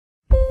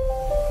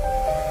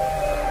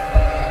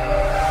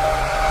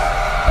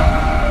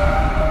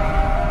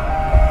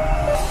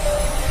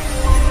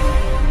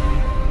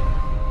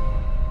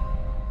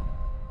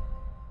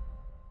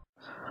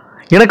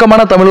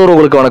இணக்கமான தமிழ்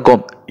உறவுகளுக்கு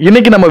வணக்கம்.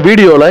 இன்னைக்கு நம்ம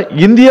வீடியோல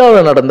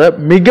இந்தியாவில் நடந்த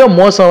மிக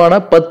மோசமான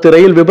 10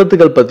 ரயில்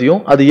விபத்துகள்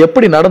பத்தியும் அது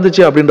எப்படி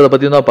நடந்துச்சு அப்படின்றத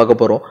பத்தியும் தான் பார்க்க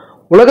போறோம்.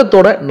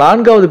 உலகத்தோட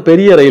 4வது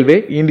பெரிய ரயில்வே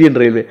இந்தியன்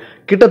ரயில்வே.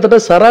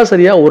 கிட்டத்தட்ட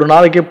சராசரியா ஒரு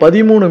நாளைக்கு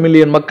 13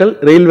 மில்லியன் மக்கள்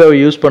ரயில்வேவை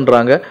யூஸ்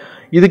பண்றாங்க.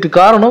 இதுக்கு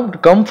காரணம்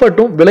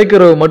கம்ஃபர்ட்டும்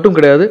விலைக்குறைவு மட்டும்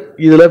கிடையாது,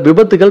 இதுல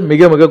விபத்துகள்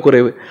மிக மிக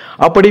குறைவு.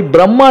 அப்படி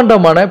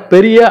பிரம்மாண்டமான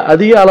பெரிய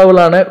அதிக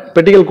அளவிலான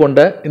பெட்டிகள்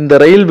கொண்ட இந்த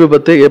ரயில்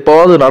விபத்து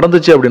எப்போவாவது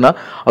நடந்துச்சு அப்படின்னா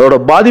அதோட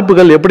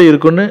பாதிப்புகள் எப்படி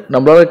இருக்குன்னு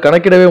நம்மளால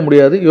கணக்கிடவே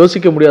முடியாது,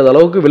 யோசிக்க முடியாத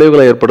அளவுக்கு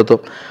விளைவுகளை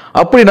ஏற்படுத்தும்.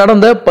 அப்படி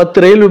நடந்த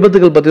 10 ரயில்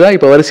விபத்துகள் பத்தி தான்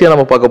இப்ப வரிசையா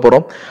நம்ம பார்க்க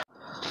போறோம்.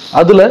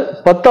 அதுல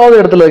 10வது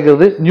இடத்துல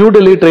இருக்கிறது நியூ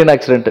டெல்லி ட்ரெயின்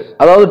ஆக்சிடென்ட்.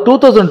 அதாவது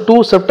 2002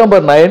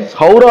 செப்டம்பர் 9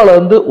 ஹவுரால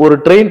இருந்து ஒரு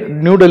ட்ரெயின்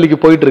நியூ டெல்லிக்கு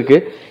போயிட்டு இருக்கு.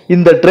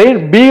 இந்த ட்ரெயின்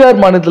பீகார்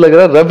மாநிலத்தில்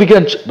இருக்கிற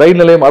ரவிகஞ்ச் ரயில்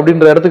நிலையம்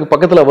அப்படின்ற இடத்துக்கு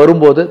பக்கத்துல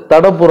வரும்போது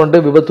தடம் புரண்டு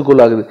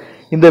விபத்துக்குள்ளாகுது.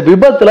 இந்த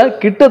விபத்துல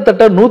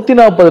கிட்டத்தட்ட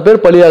 140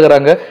 பேர்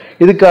பலியாகிறாங்க.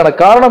 இதுக்கான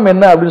காரணம்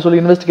என்ன அப்படின்னு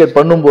சொல்லி இன்வெஸ்டிகேட்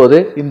பண்ணும்போது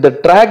இந்த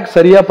ட்ராக்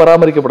சரியா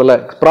பராமரிக்கப்படல,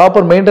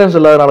 ப்ராப்பர் மெயின்டெனன்ஸ்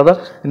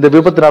இல்லாதனாலதான் இந்த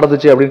விபத்து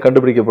நடந்துச்சு அப்படின்னு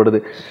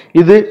கண்டுபிடிக்கப்படுது.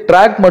 இது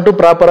ட்ராக் மட்டும்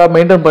ப்ராப்பரா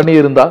மெயின்டைன் பண்ணி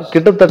இருந்தா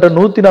கிட்டத்தட்ட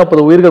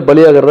 140 உயிர்கள்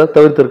பலியாகிறத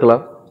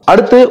தவிர்த்திருக்கலாம்.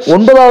 அடுத்து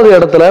 9வது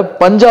இடத்துல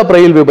பஞ்சாப்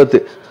ரயில் விபத்து.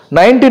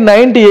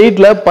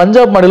 1998ல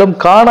பஞ்சாப் மாநிலம்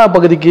கானா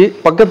பகுதிக்கு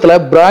பக்கத்துல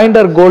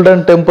பிராய்ண்டர்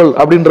கோல்டன் டெம்பிள்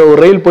அப்படின்ற ஒரு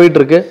ரயில் போயிட்டு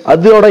இருக்கு.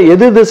 அதோட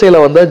எதிர் திசையில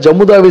வந்த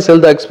ஜம்முதாவி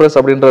செல்தா எக்ஸ்பிரஸ்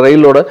அப்படின்ற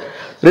ரயிலோட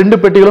 2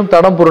 பெட்டிகளும்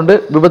தடம் புரண்டு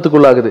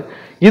விபத்துக்குள்ளாகுது.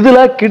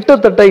 இதுல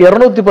கிட்டத்தட்ட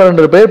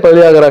 212 பேர்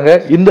பலியாகிறாங்க.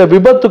 இந்த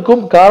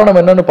விபத்துக்கும் காரணம்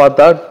என்னன்னு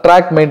பார்த்தா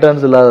track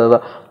maintenance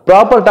இல்லாததான்.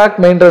 Proper track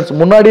maintenance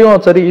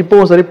முன்னாடியும் சரி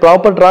இப்பவும் சரி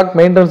ப்ராப்பர் ட்ராக்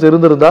மெயின்டெனன்ஸ்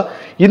இருந்திருந்தா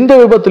இந்த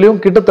விபத்திலையும்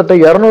கிட்டத்தட்ட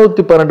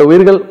 212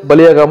 உயிர்கள்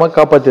பலியாகாம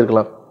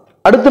காப்பாத்திருக்கலாம்.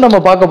 அடுத்து நம்ம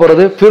பார்க்க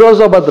போறது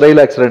ஃபிரோசாபாத் ரயில்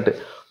ஆக்சிடென்ட்.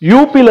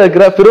 யூபியில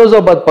இருக்கிற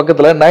ஃபிரோசாபாத்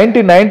பக்கத்துல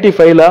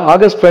 1995ல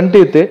ஆகஸ்ட்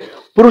 20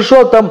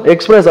 புருஷோத்தம்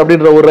எக்ஸ்பிரஸ்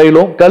அப்படின்ற ஒரு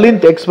ரயிலும்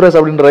கலிந்த் எக்ஸ்பிரஸ்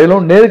அப்படின்ற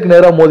ரயிலும் நேருக்கு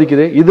நேரா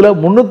மோதிக்குது. இதுல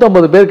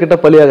 350 பேர் கிட்ட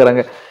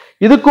பலியாகிறாங்க.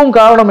 இதுக்கும்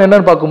காரணம்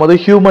என்னன்னு பார்க்கும்போது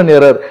ஹியூமன்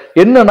எரர்.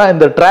 என்னன்னா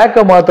இந்த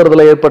ட்ராக்கை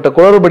மாத்துறதுல ஏற்பட்ட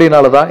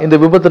குளறுபடினாலதான் இந்த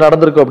விபத்து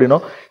நடந்திருக்கு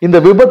அப்படின்னும், இந்த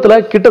விபத்துல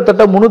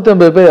கிட்டத்தட்ட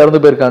 350 பேர்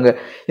இறந்து போயிருக்காங்க.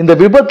 இந்த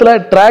விபத்துல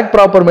ட்ராக்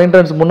ப்ராப்பர்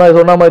மெயின்டெனன்ஸ் முன்னாடி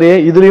சொன்ன மாதிரியே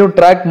இதுலயும்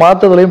ட்ராக்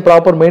மாத்துறதுலயும்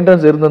ப்ராப்பர்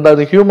மெயின்டெனன்ஸ் இருந்திருந்தா,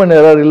 இது ஹியூமன்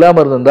எரர்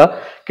இல்லாம இருந்தா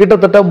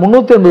கிட்டத்தட்ட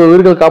 380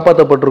 உயிர்கள்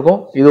காப்பாற்றப்பட்டிருக்கும்.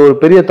 இது ஒரு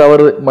பெரிய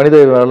தவறு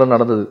மனிதர்களால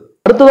நடந்தது.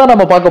 அடுத்ததான்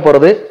நம்ம பார்க்க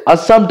போறது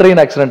அஸ்ஸாம் ட்ரெயின்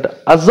ஆக்சிடென்ட்.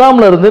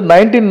 அஸ்ஸாம்ல இருந்து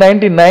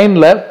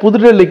 1999ல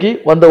புதுடெல்லிக்கு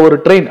வந்த ஒரு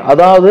ட்ரெயின்,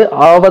 அதாவது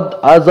ஆவத்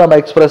அஸ்ஸாம்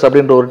எக்ஸ்பிரஸ்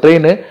அப்படின்ற ஒரு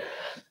ட்ரெயின்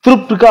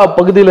திருப்துகா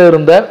பகுதியில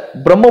இருந்த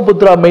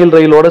பிரம்மபுத்திரா மெயில்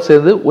ரயிலோட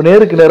சேர்ந்து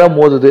நேருக்கு நேரம்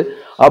மோதுது.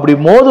 அப்படி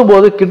மோதும்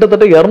போது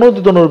கிட்டத்தட்ட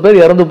 290 பேர்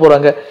இறந்து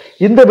போறாங்க.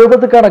 இந்த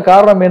விபத்துக்கான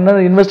காரணம்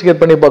என்னன்னு இன்வெஸ்டிகேட்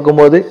பண்ணி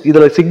பார்க்கும்போது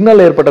இதுல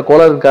சிக்னல் ஏற்பட்ட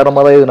கோளாறின்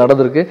காரணமாக தான் இது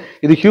நடந்திருக்கு.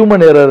 இது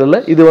ஹியூமன் எரர் இல்ல,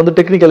 இது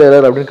டெக்னிக்கல்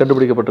எரர் அப்படின்னு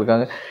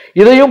கண்டுபிடிக்கப்பட்டிருக்காங்க.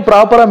 இதையும்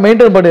ப்ராப்பரா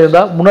மெயின்டைன்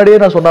பண்ணியிருந்தா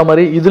முன்னாடியே நான் சொன்ன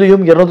மாதிரி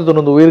இதுலயும்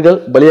 290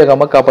 உயிர்கள்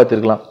பலியாகாம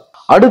காப்பாத்திருக்கலாம்.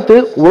 அடுத்து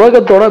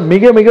உலகத்தோட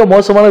மிக மிக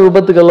மோசமான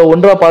விபத்துகள்ல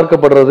ஒன்றா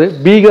பார்க்கப்படுறது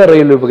பீகார்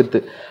ரயில் விபத்து.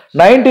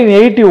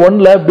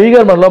 1981ல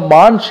பீகார் மாநிலம்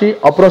மான்சி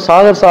அப்புறம்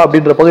சாகர்சா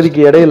அப்படின்ற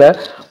பகுதிக்கு இடையில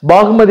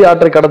பாகுமதி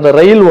ஆற்றை கடந்த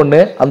ரயில்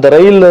ஒண்ணு அந்த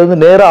ரயில்ல இருந்து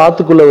நேரா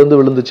ஆத்துக்குள்ள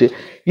விழுந்துச்சு.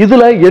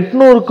 இதுல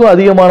 800க்கும்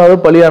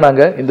அதிகமானவர்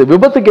பலியானாங்க. இந்த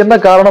விபத்துக்கு என்ன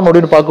காரணம்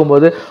அப்படின்னு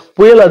பார்க்கும்போது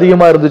புயல்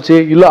அதிகமா இருந்துச்சு,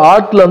 இல்ல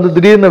ஆற்றுல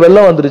திடீர்னு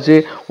வெள்ளம் வந்துருச்சு,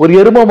 ஒரு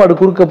எரும மாடு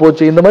குறுக்க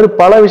போச்சு, இந்த மாதிரி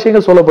பல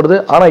விஷயங்கள் சொல்லப்படுது.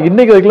 ஆனா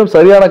இன்னைக்கு வரைக்கும்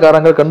சரியான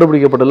காரணங்கள்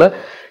கண்டுபிடிக்கப்படல.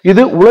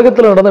 இது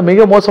உலகத்துல நடந்த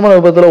மிக மோசமான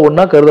விபத்துல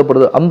ஒன்னா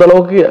கருதப்படுது. அந்த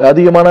அளவுக்கு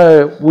அதிகமான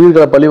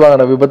உயிர்களை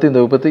பலிவாங்கின விபத்து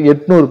இந்த விபத்து.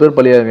 800 பேர்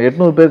பலியானாங்க,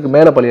 800 பேருக்கு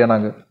மேல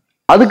பலியானாங்க.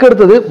 அதுக்கு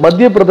அடுத்தது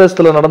மத்திய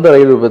பிரதேசத்துல நடந்த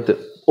ரயில் விபத்து.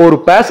 ஒரு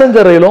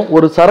பேசஞ்சர் ரயிலும்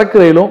ஒரு சரக்கு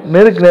ரயிலும்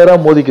நேருக்கு நேரா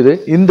மோதிக்குது.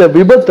 இந்த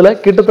விபத்துல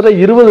கிட்டத்தட்ட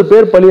 20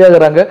 பேர்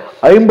பலியாகிறாங்க,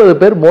 50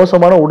 பேர்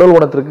மோசமான உடல்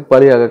ஊனத்திற்கு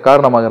பலியாக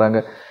காரணமாகறாங்க.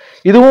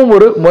 இதுவும்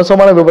ஒரு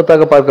மோசமான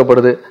விபத்தாக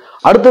பார்க்கப்படுது.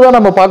 அடுத்ததான்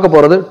நம்ம பார்க்க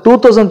போறது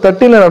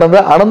 2013ல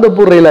நடந்த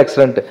அனந்தபூர் ரயில்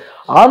ஆக்சிடென்ட்.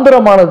 ஆந்திர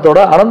மாநிலத்தோட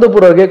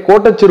அனந்தபூர் அருகே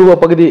கோட்டச்சிறுவ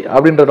பகுதி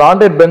அப்படின்ற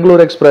நாண்டேட்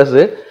பெங்களூர் எக்ஸ்பிரஸ்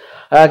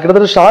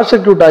கிட்டத்தட்ட ஷார்ட்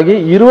சர்க்யூட் ஆகி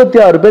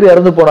 26 பேர்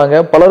இறந்து போனாங்க.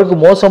 பலருக்கு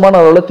மோசமான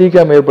அளவுல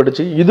தீக்காயம்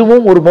ஏற்பட்டுச்சு.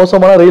 இதுவும் ஒரு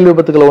மோசமான ரயில்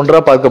விபத்துக்களை ஒன்றா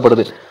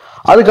பார்க்கப்படுது.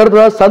 அதுக்கு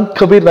அடுத்ததான் சந்த்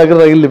கபீர் நகர்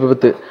ரயில்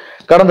விபத்து.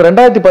 கடந்த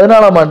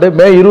 2014ஆம் ஆண்டு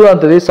மே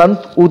 20ஆம் தேதி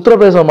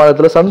உத்தரப்பிரதேச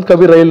மாநிலத்தில் சந்த்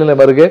கபீர் ரயில்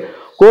நிலையம் அருகே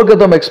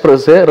கோல்கத்தம்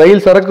எக்ஸ்பிரஸ்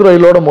ரயில் சரக்கு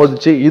ரயிலோட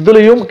மோதிச்சு.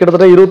 இதுலயும்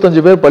கிட்டத்தட்ட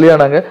 25 பேர்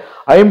பலியானாங்க,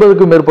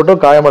 50க்கும்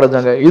மேற்பட்டோர்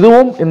காயமடைஞ்சாங்க.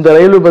 இதுவும் இந்த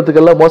ரயில்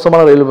விபத்துக்கள்ல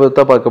மோசமான ரயில்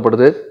விபத்தா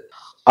பார்க்கப்படுது.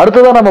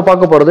 அடுத்ததான் நம்ம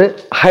பார்க்க போறது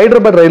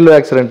ஹைதராபாத் ரயில்வே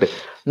ஆக்சிடென்ட்.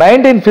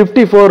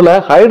 1954ல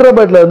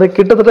ஹைதராபாத்ல இருந்து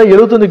கிட்டத்தட்ட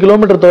 75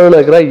 கிலோமீட்டர் தொலைவில்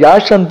இருக்கிற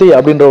யாஷந்தி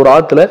அப்படின்ற ஒரு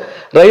ஆத்துல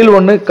ரயில்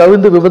ஒண்ணு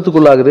கவிழ்ந்து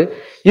விபத்துக்குள்ளாகுது.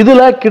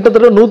 இதுல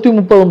கிட்டத்தட்ட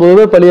 139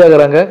 பேர்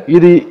பலியாகிறாங்க.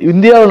 இது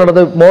இந்தியாவில்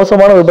நடந்த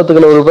மோசமான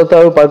விபத்துக்கள் ஒரு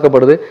விபத்தாக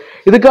பார்க்கப்படுது.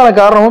 இதுக்கான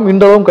காரணமும்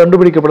இன்றளவும்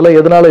கண்டுபிடிக்கப்படல,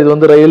 எதனால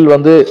இது ரயில்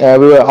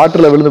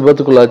ஆற்றுல விழுந்து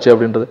விபத்துக்குள்ளாச்சு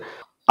அப்படின்றது.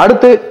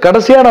 அடுத்து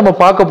கடைசியா நம்ம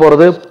பார்க்க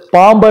போறது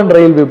பாம்பன்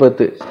ரயில்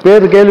விபத்து.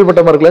 பேர்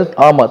கேள்விப்பட்ட மாதிரி,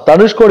 ஆமா,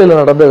 தனுஷ்கோடியில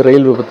நடந்த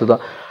ரயில் விபத்து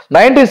தான்.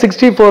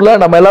 1964ல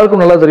நம்ம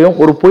எல்லாருக்கும் நல்லா தெரியும்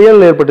ஒரு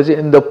புயல் ஏற்பட்டுச்சு.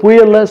 இந்த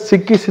புயல்ல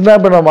சிக்கி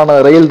சின்னாபின்னமான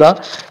ரயில் தான்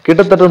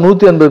கிட்டத்தட்ட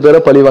 180 பேரை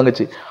பழி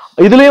வாங்குச்சு.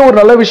 இதுலயும் ஒரு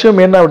நல்ல விஷயம்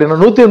என்ன அப்படின்னா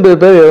 180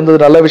 பேர் இறந்தது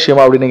நல்ல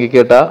விஷயமா அப்படின்னு நீங்க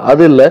கேட்டா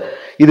அது இல்ல.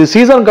 இது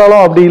சீசன்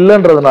காலம் அப்படி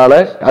இல்லைன்றதுனால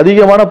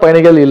அதிகமான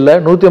பயணிகள் இல்ல,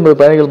 150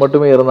 பயணிகள்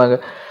மட்டுமே இருந்தாங்க.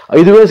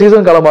 இதுவே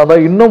சீசன் காலமா இருந்தா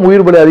இன்னும்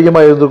உயிர் பலி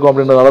அதிகமா இருந்திருக்கும்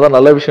அப்படின்றதுனாலதான்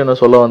நல்ல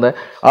விஷயம்னு சொல்ல வந்தேன்.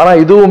 ஆனா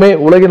இதுவுமே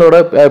உலகினோட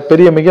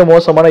பெரிய மிக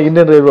மோசமான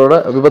இந்தியன் ரயில்வேயோட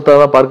விபத்தாக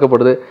தான்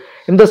பார்க்கப்படுது.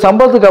 இந்த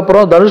சம்பவத்துக்கு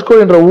அப்புறம்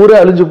தனுஷ்கோடி என்ற ஊரே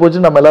அழிஞ்சு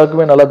போச்சு, நம்ம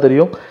எல்லாருக்குமே நல்லா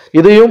தெரியும்.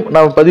 இதையும்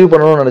நான் பதிவு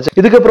பண்ணணும்னு நினைச்சேன்.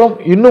 இதுக்கப்புறம்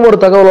இன்னும் ஒரு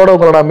தகவலோட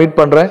உங்களை நான் மீட்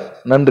பண்றேன்.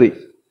 நன்றி.